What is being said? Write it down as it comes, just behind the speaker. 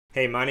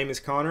Hey, my name is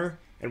Connor,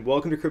 and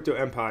welcome to Crypto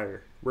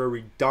Empire, where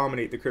we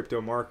dominate the crypto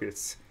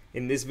markets.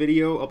 In this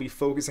video, I'll be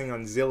focusing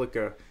on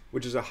Zilliqa,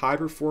 which is a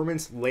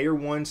high-performance Layer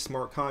 1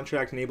 smart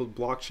contract-enabled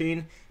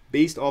blockchain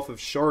based off of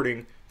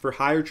sharding for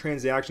higher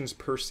transactions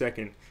per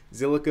second.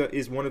 Zilliqa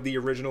is one of the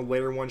original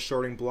Layer 1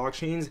 sharding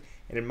blockchains,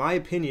 and in my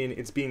opinion,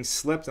 it's being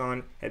slept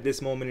on at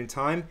this moment in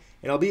time,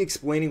 and I'll be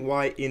explaining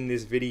why in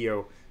this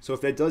video. So if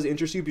that does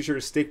interest you, be sure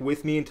to stick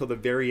with me until the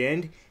very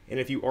end. And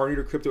if you are new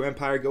to Crypto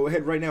Empire, go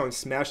ahead right now and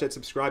smash that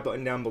subscribe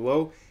button down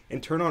below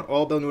and turn on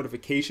all bell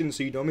notifications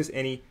so you don't miss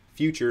any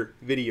future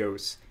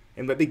videos.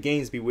 And let the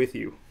gains be with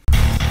you.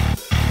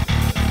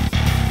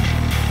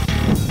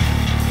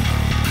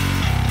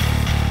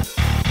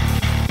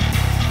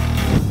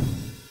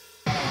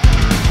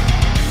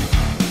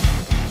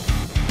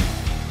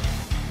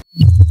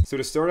 So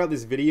to start out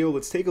this video,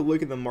 let's take a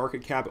look at the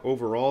market cap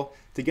overall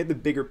to get the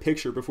bigger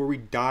picture before we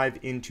dive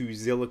into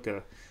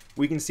Zilliqa.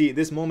 We can see at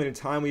this moment in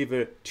time we have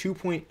a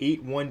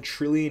 $2.81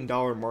 trillion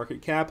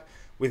market cap,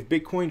 with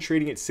Bitcoin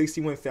trading at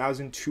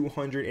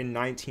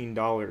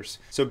 $61,219.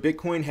 So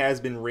Bitcoin has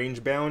been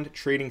range bound,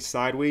 trading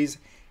sideways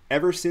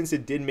ever since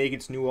it did make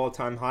its new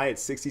all-time high at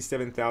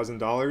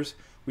 $67,000.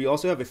 We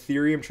also have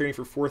Ethereum trading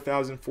for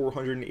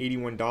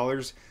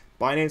 $4,481.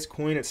 Binance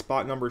Coin at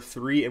spot number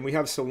 3, and we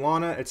have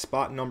Solana at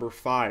spot number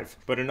 5.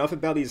 But enough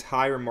about these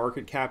higher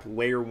market cap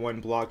layer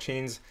 1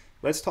 blockchains.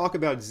 Let's talk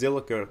about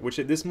Zilliqa, which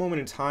at this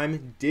moment in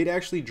time did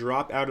actually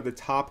drop out of the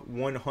top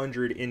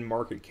 100 in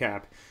market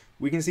cap.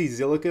 We can see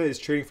Zilliqa is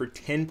trading for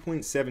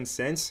 10.7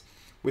 cents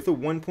with a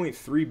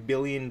 $1.3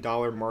 billion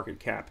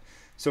market cap.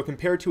 So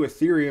compared to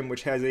Ethereum,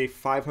 which has a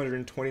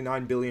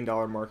 $529 billion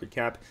market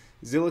cap,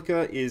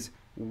 Zilliqa is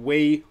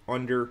way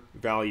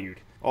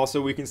undervalued.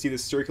 Also, we can see the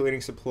circulating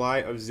supply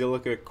of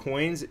Zilliqa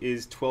coins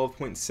is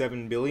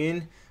 12.7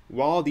 billion,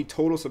 while the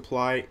total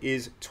supply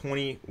is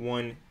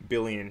 21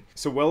 billion.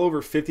 So well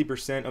over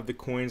 50% of the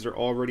coins are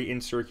already in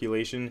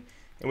circulation.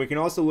 And we can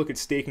also look at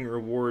staking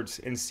rewards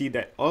and see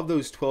that of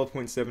those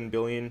 12.7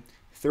 billion,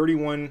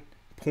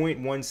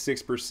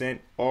 31.16%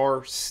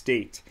 are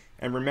staked.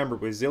 And remember,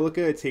 with Zilliqa,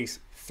 it takes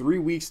 3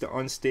 weeks to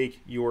unstake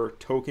your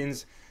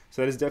tokens.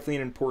 So that is definitely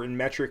an important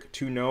metric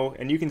to know.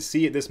 And you can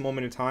see at this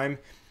moment in time,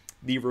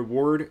 the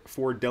reward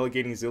for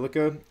delegating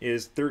Zilliqa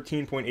is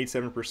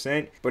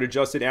 13.87%, but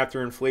adjusted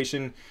after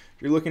inflation,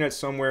 you're looking at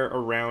somewhere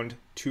around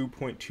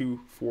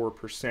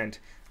 2.24%.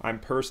 I'm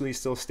personally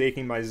still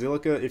staking my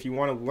Zilliqa. If you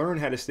want to learn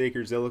how to stake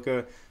your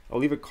Zilliqa, I'll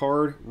leave a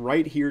card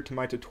right here to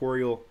my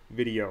tutorial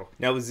video.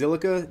 Now with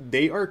Zilliqa,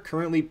 they are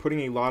currently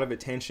putting a lot of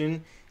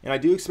attention, and I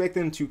do expect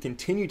them to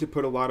continue to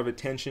put a lot of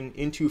attention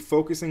into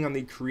focusing on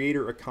the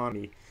creator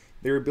economy.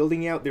 They're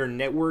building out their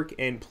network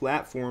and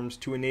platforms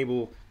to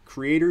enable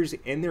creators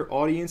and their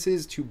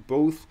audiences to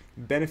both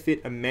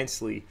benefit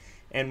immensely.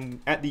 And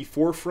at the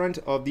forefront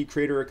of the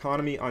creator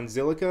economy on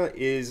Zilliqa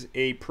is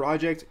a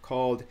project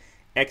called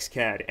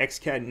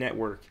XCAD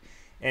Network.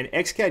 And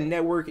XCAD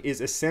Network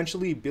is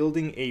essentially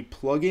building a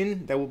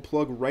plugin that will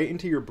plug right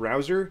into your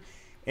browser,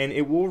 and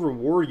it will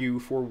reward you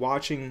for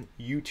watching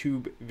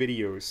YouTube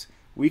videos.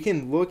 We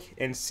can look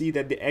and see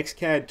that the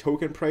XCAD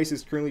token price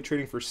is currently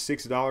trading for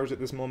 $6 at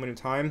this moment in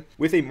time,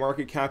 with a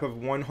market cap of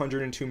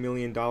 $102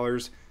 million,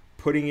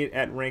 putting it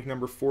at rank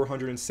number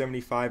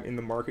 475 in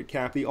the market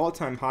cap. The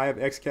all-time high of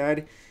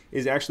XCAD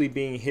is actually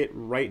being hit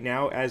right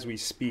now as we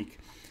speak.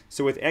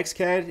 So with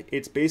XCAD,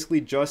 it's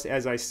basically just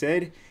as I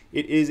said,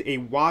 it is a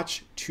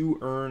watch to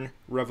earn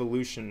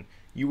revolution.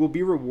 You will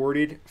be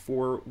rewarded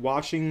for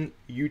watching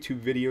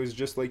YouTube videos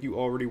just like you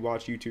already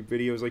watch YouTube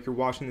videos, like you're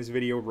watching this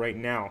video right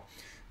now.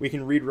 We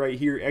can read right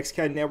here,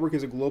 XCAD Network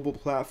is a global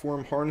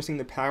platform harnessing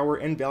the power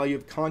and value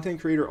of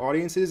content creator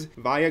audiences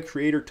via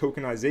creator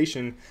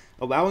tokenization,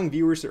 allowing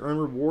viewers to earn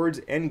rewards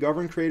and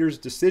govern creators'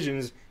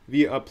 decisions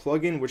via a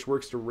plugin which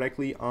works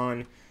directly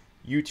on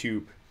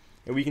YouTube.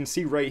 And we can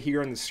see right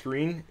here on the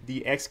screen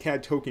the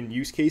XCAD token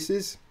use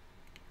cases.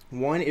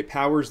 One, it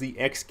powers the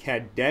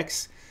XCAD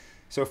DEX.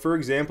 So for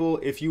example,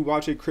 if you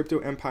watch a Crypto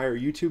Empire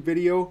YouTube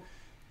video,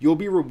 you'll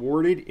be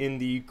rewarded in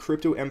the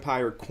Crypto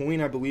Empire coin,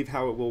 I believe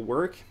how it will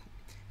work.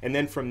 And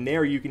then from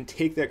there, you can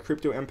take that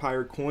Crypto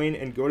Empire coin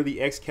and go to the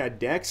XCAD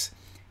DEX,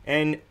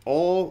 and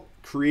all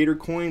creator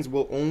coins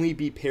will only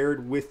be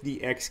paired with the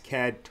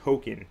XCAD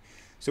token.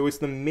 So it's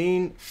the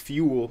main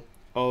fuel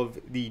of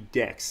the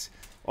DEX.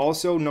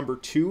 Also, number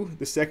 2,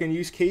 the second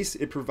use case,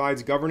 it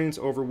provides governance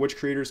over which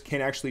creators can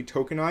actually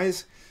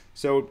tokenize.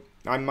 So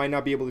I might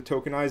not be able to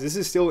tokenize. This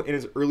is still in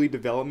its early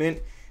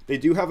development. They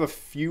do have a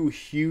few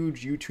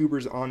huge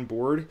YouTubers on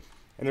board,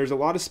 and there's a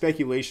lot of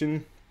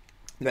speculation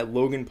that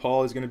Logan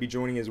Paul is going to be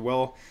joining as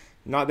well.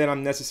 Not that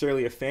I'm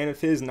necessarily a fan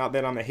of his, not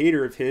that I'm a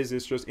hater of his,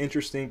 it's just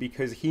interesting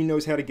because he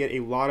knows how to get a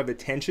lot of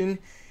attention.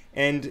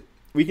 And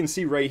we can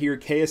see right here,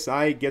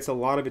 KSI gets a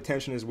lot of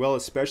attention as well,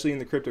 especially in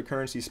the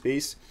cryptocurrency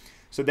space.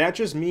 So that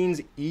just means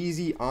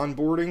easy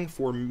onboarding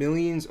for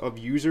millions of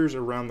users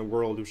around the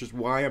world, which is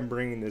why I'm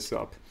bringing this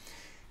up.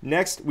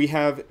 Next, we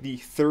have the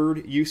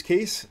third use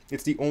case.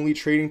 It's the only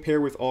trading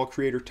pair with all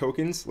creator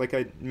tokens, like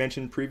I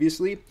mentioned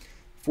previously.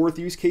 Fourth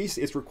use case,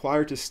 it's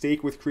required to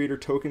stake with creator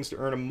tokens to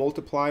earn a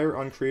multiplier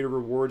on creator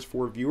rewards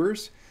for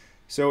viewers.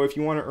 So if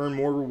you want to earn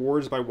more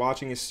rewards by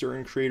watching a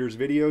certain creator's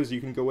videos, you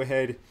can go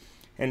ahead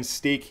and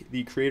stake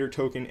the creator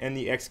token and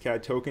the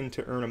XCAD token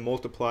to earn a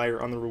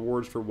multiplier on the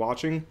rewards for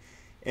watching.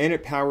 And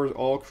it powers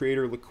all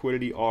creator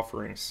liquidity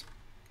offerings.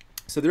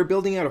 So they're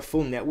building out a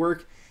full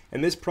network,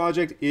 and this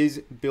project is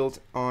built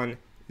on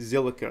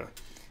Zilliqa.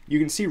 You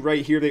can see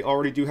right here they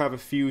already do have a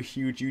few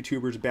huge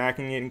YouTubers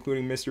backing it,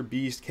 including Mr.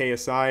 Beast,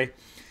 KSI,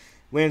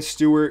 Lance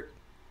Stewart,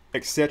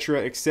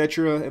 etc.,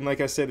 etc. And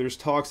like I said, there's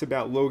talks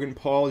about Logan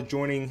Paul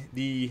joining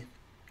the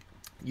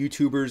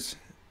YouTubers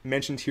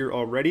mentioned here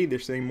already. They're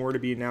saying more to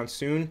be announced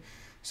soon.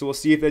 So we'll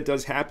see if that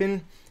does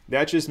happen.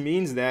 That just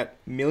means that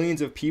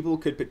millions of people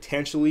could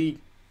potentially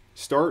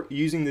start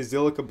using the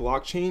Zilliqa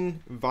blockchain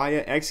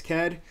via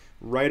XCAD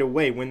right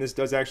away when this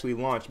does actually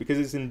launch. Because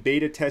it's in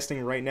beta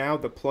testing right now,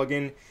 the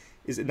plugin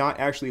is not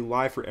actually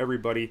live for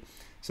everybody.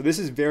 So this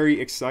is very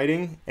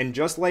exciting, and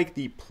just like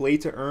the play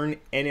to earn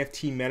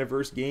NFT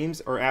metaverse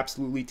games are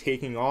absolutely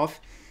taking off,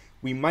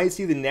 we might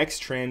see the next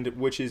trend,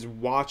 which is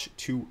watch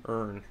to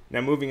earn.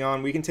 Now moving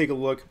on, we can take a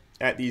look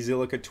at the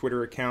Zilliqa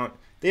Twitter account.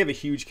 They have a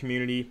huge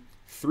community,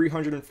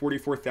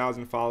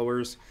 344,000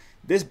 followers.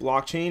 This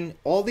blockchain,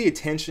 all the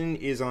attention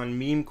is on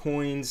meme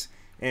coins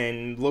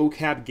and low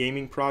cap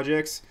gaming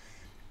projects.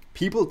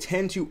 People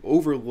tend to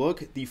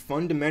overlook the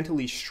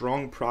fundamentally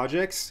strong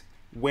projects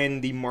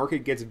when the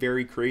market gets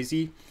very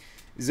crazy.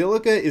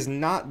 Zilliqa is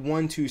not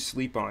one to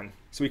sleep on.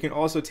 So we can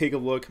also take a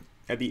look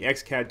at the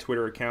XCAD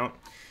Twitter account.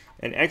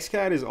 And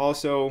XCAD is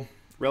also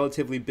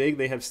relatively big.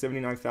 They have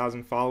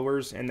 79,000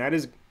 followers, and that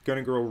is going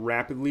to grow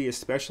rapidly,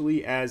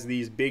 especially as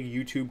these big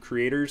YouTube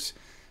creators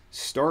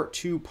start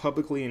to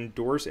publicly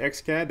endorse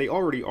XCAD. They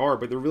already are,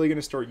 but they're really going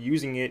to start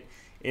using it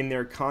in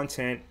their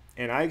content.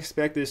 And I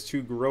expect this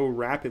to grow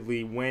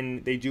rapidly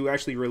when they do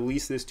actually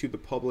release this to the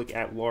public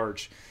at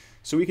large.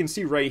 So we can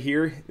see right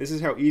here, this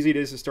is how easy it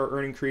is to start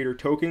earning creator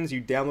tokens.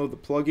 You download the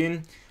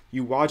plugin,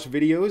 you watch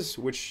videos,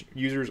 which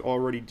users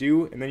already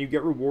do, and then you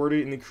get rewarded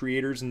in the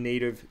creator's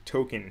native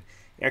token.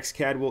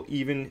 XCAD will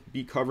even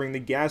be covering the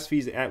gas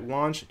fees at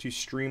launch to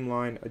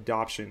streamline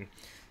adoption.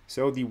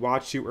 So the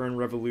watch to earn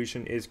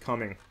revolution is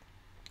coming.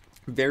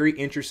 Very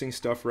interesting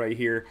stuff right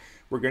here.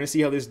 We're going to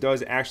see how this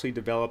does actually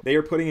develop. They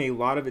are putting a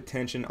lot of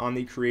attention on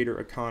the creator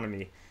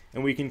economy,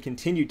 and we can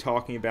continue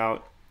talking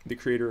about the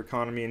creator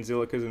economy and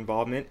Zilliqa's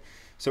involvement.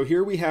 So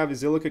here we have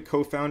Zilliqa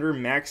co-founder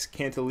Max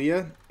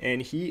Cantalia,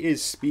 and he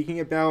is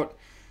speaking about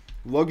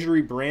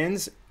luxury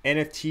brands,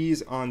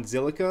 NFTs on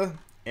Zilliqa.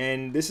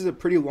 And this is a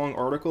pretty long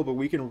article, but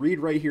we can read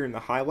right here in the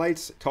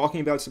highlights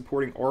talking about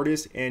supporting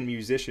artists and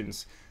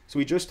musicians. So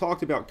we just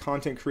talked about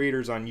content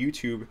creators on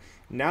YouTube.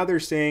 Now they're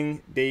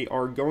saying they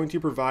are going to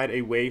provide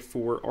a way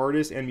for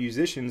artists and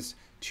musicians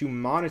to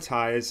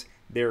monetize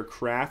their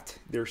craft,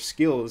 their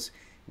skills,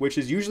 which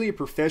is usually a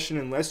profession.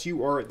 Unless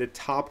you are at the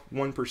top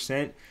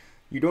 1%,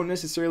 you don't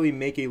necessarily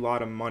make a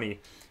lot of money.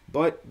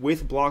 But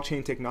with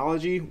blockchain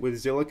technology,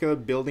 with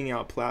Zilliqa building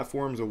out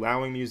platforms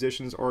allowing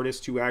musicians,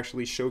 artists to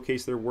actually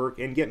showcase their work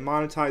and get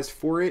monetized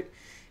for it,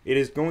 it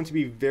is going to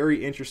be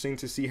very interesting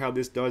to see how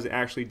this does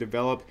actually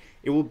develop.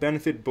 It will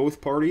benefit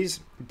both parties,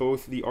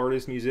 both the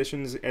artists,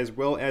 musicians, as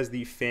well as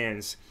the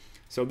fans.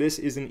 So this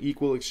is an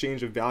equal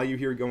exchange of value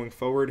here going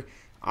forward.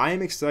 I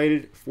am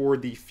excited for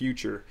the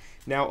future.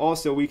 Now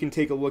also we can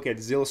take a look at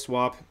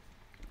ZilSwap,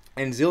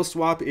 and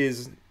ZilSwap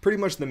is pretty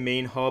much the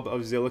main hub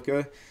of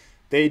Zilliqa.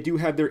 They do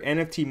have their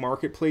NFT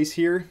Marketplace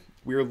here.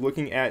 We are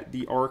looking at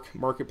the ARC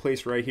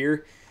Marketplace right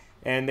here.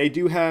 And they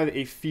do have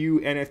a few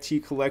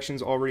NFT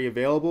collections already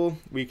available.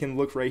 We can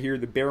look right here,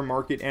 the bear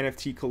market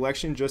NFT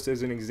collection, just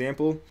as an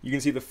example. You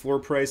can see the floor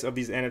price of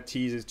these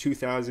NFTs is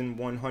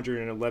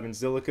 2,111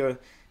 Zilliqa.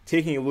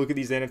 Taking a look at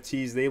these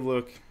NFTs, they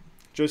look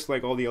just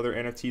like all the other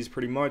NFTs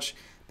pretty much.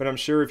 But I'm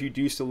sure if you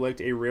do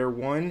select a rare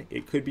one,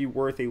 it could be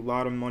worth a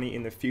lot of money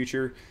in the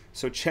future.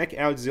 So check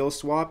out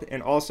ZilSwap,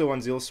 and also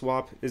on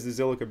ZilSwap is the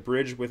Zilliqa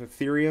Bridge with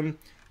Ethereum.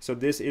 So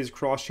this is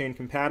cross-chain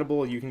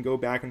compatible. You can go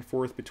back and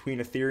forth between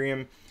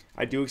Ethereum.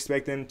 I do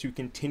expect them to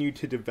continue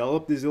to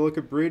develop the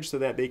Zilliqa Bridge so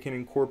that they can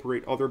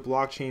incorporate other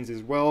blockchains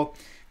as well,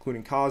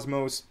 including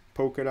Cosmos,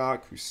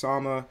 Polkadot,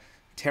 Kusama,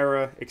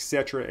 Terra,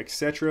 etc.,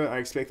 etc. I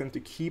expect them to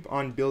keep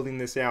on building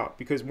this out,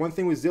 because one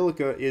thing with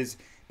Zilliqa is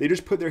they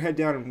just put their head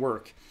down and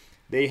work.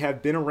 They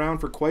have been around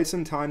for quite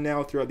some time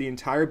now. Throughout the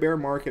entire bear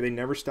market, they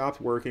never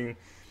stopped working.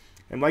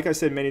 And like I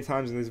said many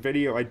times in this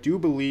video, I do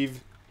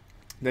believe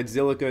that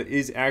Zilliqa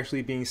is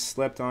actually being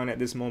slept on at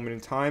this moment in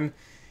time.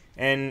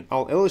 And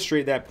I'll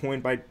illustrate that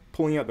point by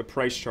pulling out the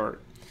price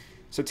chart.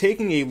 So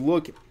taking a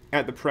look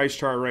at the price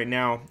chart right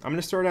now, I'm going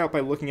to start out by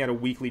looking at a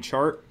weekly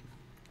chart.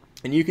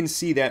 And you can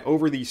see that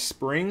over the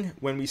spring,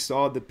 when we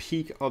saw the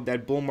peak of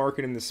that bull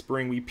market in the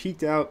spring, we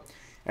peaked out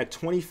at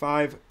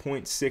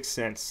 25.6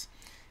 cents.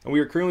 And we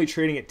are currently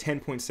trading at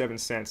 10.7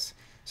 cents.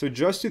 So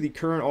just to the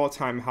current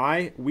all-time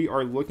high, we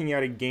are looking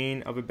at a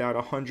gain of about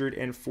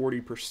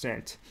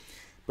 140%.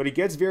 But it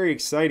gets very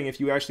exciting if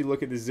you actually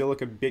look at the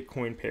Zilliqa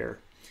Bitcoin pair.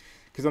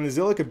 Because on the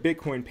Zilliqa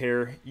Bitcoin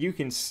pair, you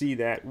can see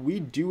that we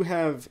do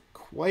have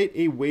quite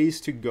a ways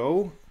to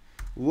go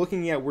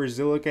looking at where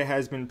Zilliqa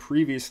has been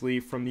previously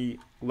from the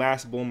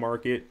last bull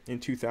market in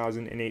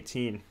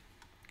 2018.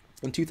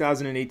 In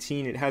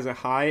 2018, it has a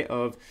high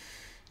of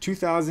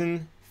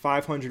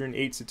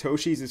 2,508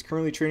 Satoshis. It's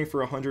currently trading for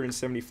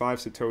 175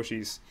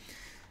 Satoshis.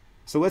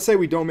 So let's say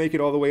we don't make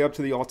it all the way up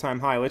to the all-time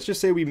high. Let's just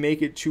say we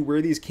make it to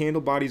where these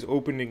candle bodies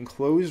opened and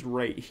closed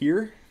right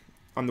here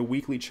on the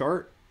weekly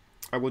chart.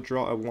 I will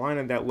draw a line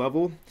at that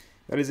level.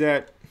 That is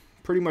at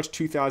pretty much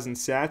 2,000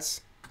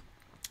 sats.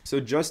 So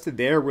just to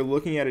there, we're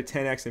looking at a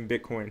 10x in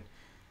Bitcoin,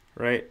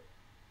 right?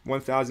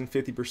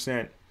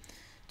 1,050%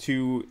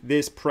 to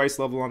this price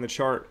level on the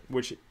chart,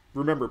 which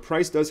remember,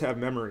 price does have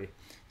memory.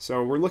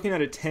 So we're looking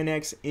at a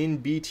 10x in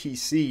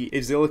BTC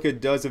if Zilliqa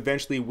does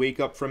eventually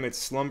wake up from its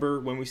slumber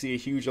when we see a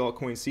huge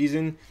altcoin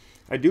season.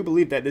 I do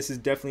believe that this is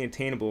definitely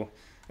attainable,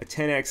 a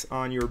 10x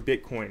on your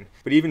Bitcoin.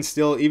 But even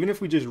still, even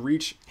if we just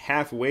reach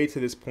halfway to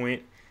this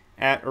point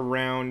at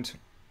around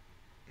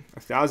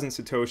 1,000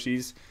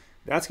 Satoshis,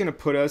 that's going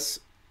to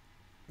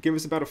give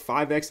us about a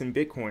 5x in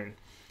Bitcoin.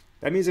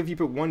 That means if you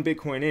put 1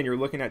 Bitcoin in, you're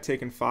looking at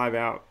taking 5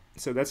 out.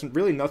 So that's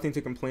really nothing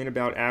to complain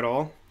about at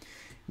all.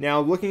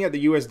 Now, looking at the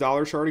US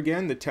dollar chart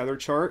again, the tether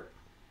chart,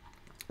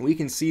 we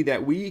can see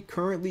that we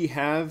currently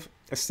have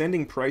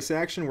ascending price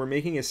action. We're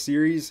making a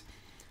series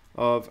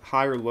of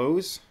higher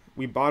lows.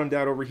 We bottomed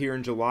out over here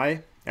in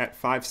July at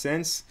 5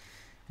 cents.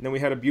 And then we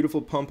had a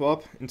beautiful pump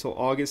up until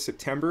August,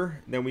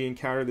 September. Then we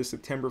encountered the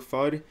September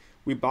FUD.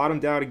 We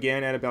bottomed out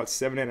again at about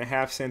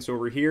 7.5 cents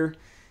over here.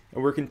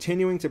 And we're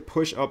continuing to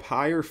push up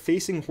higher,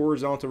 facing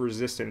horizontal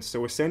resistance.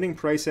 So ascending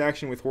price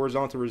action with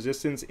horizontal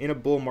resistance in a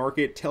bull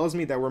market tells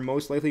me that we're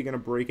most likely going to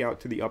break out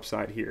to the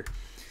upside here.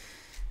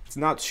 It's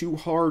not too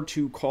hard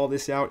to call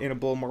this out in a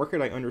bull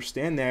market. I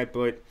understand that,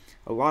 but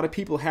a lot of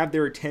people have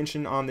their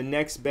attention on the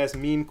next best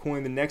meme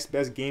coin, the next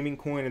best gaming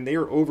coin, and they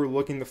are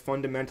overlooking the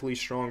fundamentally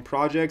strong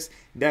projects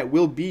that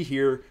will be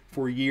here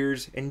for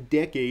years and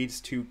decades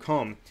to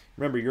come.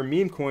 Remember, your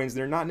meme coins,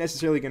 they're not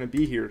necessarily going to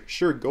be here.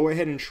 Sure, go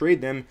ahead and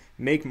trade them,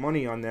 make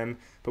money on them,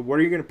 but what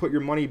are you going to put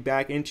your money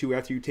back into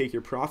after you take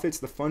your profits?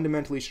 The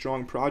fundamentally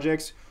strong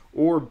projects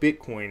or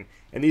Bitcoin.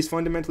 And these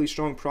fundamentally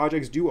strong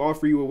projects do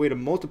offer you a way to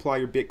multiply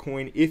your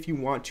Bitcoin if you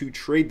want to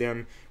trade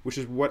them, which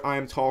is what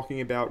I'm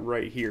talking about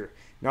right here.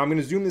 Now I'm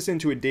going to zoom this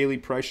into a daily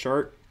price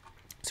chart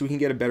so we can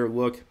get a better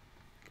look.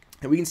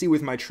 And we can see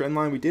with my trend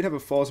line, we did have a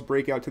false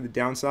breakout to the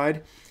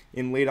downside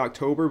in late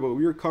October, but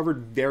we recovered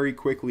very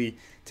quickly.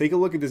 Take a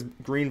look at this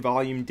green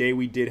volume day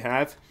we did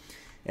have.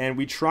 And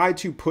we tried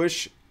to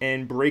push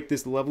and break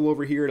this level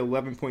over here at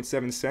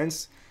 11.7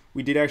 cents.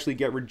 We did actually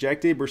get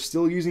rejected. We're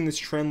still using this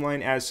trend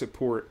line as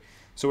support.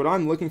 So what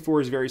I'm looking for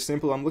is very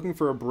simple. I'm looking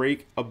for a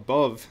break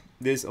above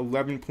this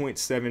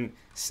 11.7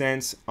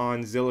 cents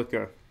on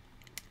Zilliqa.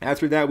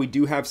 After that, we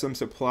do have some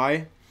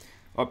supply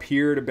up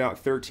here at about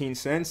 13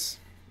 cents.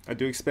 I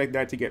do expect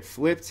that to get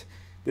flipped.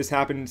 This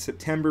happened in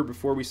September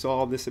before we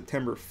saw the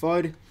September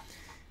FUD.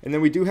 And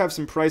then we do have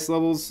some price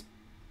levels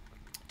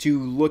to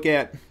look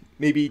at,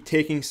 maybe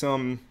taking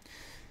some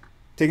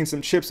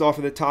chips off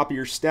of the top of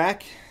your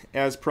stack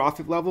as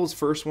profit levels.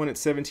 First one at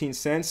 17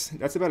 cents.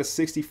 That's about a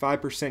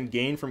 65%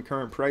 gain from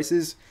current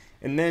prices.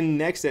 And then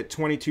next at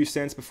 22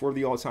 cents before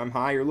the all-time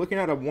high, you're looking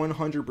at a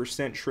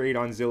 100% trade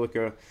on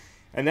Zilliqa.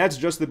 And that's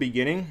just the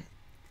beginning.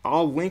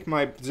 I'll link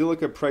my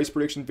Zilliqa price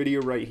prediction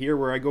video right here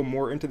where I go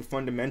more into the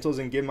fundamentals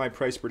and give my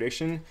price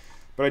prediction.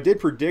 But I did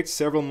predict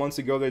several months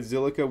ago that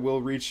Zilliqa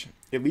will reach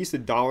at least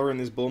 $1 in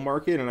this bull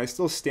market, and I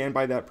still stand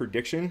by that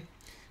prediction.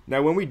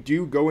 Now, when we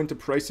do go into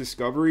price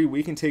discovery,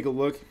 we can take a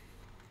look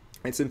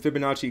at some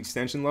Fibonacci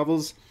extension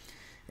levels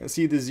and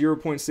see the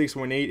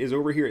 0.618 is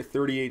over here at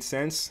 38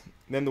 cents.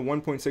 Then the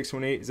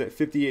 1.618 is at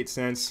 58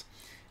 cents.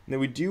 And then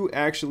we do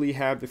actually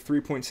have the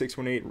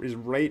 3.618 is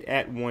right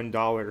at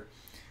 $1.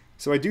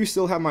 So I do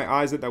still have my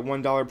eyes at that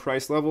 $1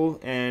 price level,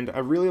 and I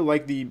really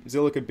like the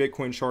Zilliqa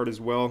Bitcoin chart as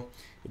well.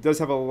 It does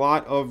have a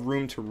lot of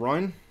room to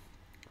run.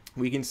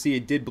 We can see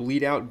it did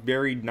bleed out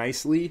very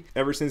nicely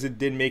ever since it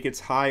did make its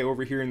high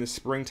over here in the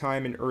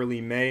springtime in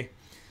early May.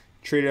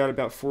 Traded out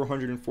about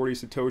 440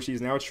 Satoshis.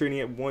 Now it's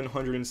trading at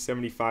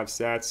 175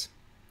 sats.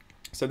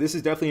 So this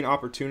is definitely an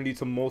opportunity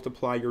to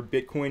multiply your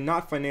Bitcoin.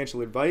 Not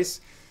financial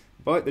advice,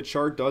 but the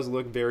chart does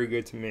look very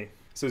good to me.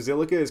 So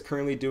Zilliqa is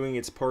currently doing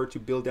its part to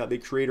build out the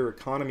creator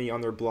economy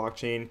on their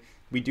blockchain.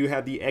 We do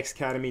have the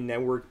XCAD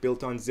Network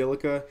built on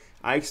Zilliqa.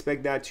 I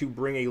expect that to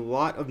bring a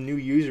lot of new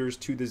users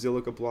to the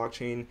Zilliqa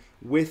blockchain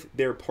with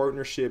their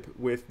partnership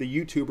with the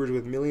YouTubers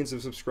with millions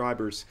of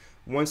subscribers.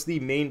 Once the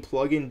main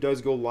plugin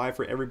does go live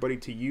for everybody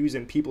to use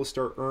and people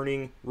start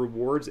earning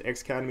rewards,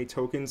 XCAD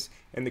tokens,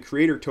 and the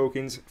creator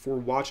tokens for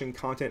watching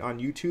content on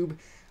YouTube,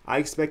 I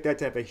expect that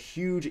to have a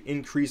huge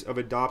increase of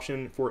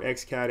adoption for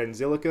XCAD and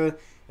Zilliqa,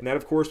 and that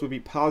of course would be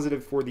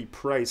positive for the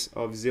price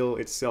of ZIL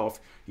itself.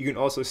 You can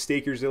also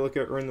stake your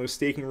Zilliqa, earn those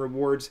staking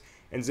rewards,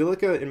 and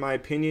Zilliqa, in my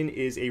opinion,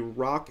 is a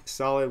rock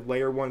solid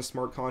layer 1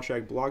 smart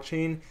contract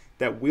blockchain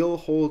that will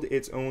hold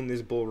its own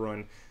this bull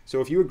run. So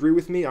if you agree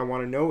with me, I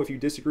want to know. If you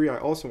disagree, I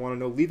also want to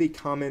know. Leave a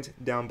comment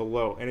down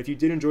below. And if you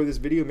did enjoy this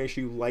video, make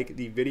sure you like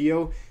the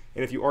video.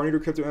 And if you are new to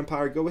Crypto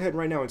Empire, go ahead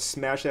right now and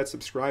smash that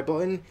subscribe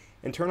button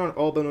and turn on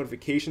all bell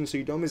notifications so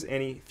you don't miss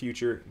any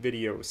future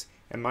videos.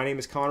 And my name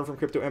is Connor from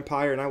Crypto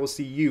Empire, and I will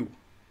see you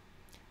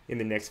in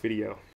the next video.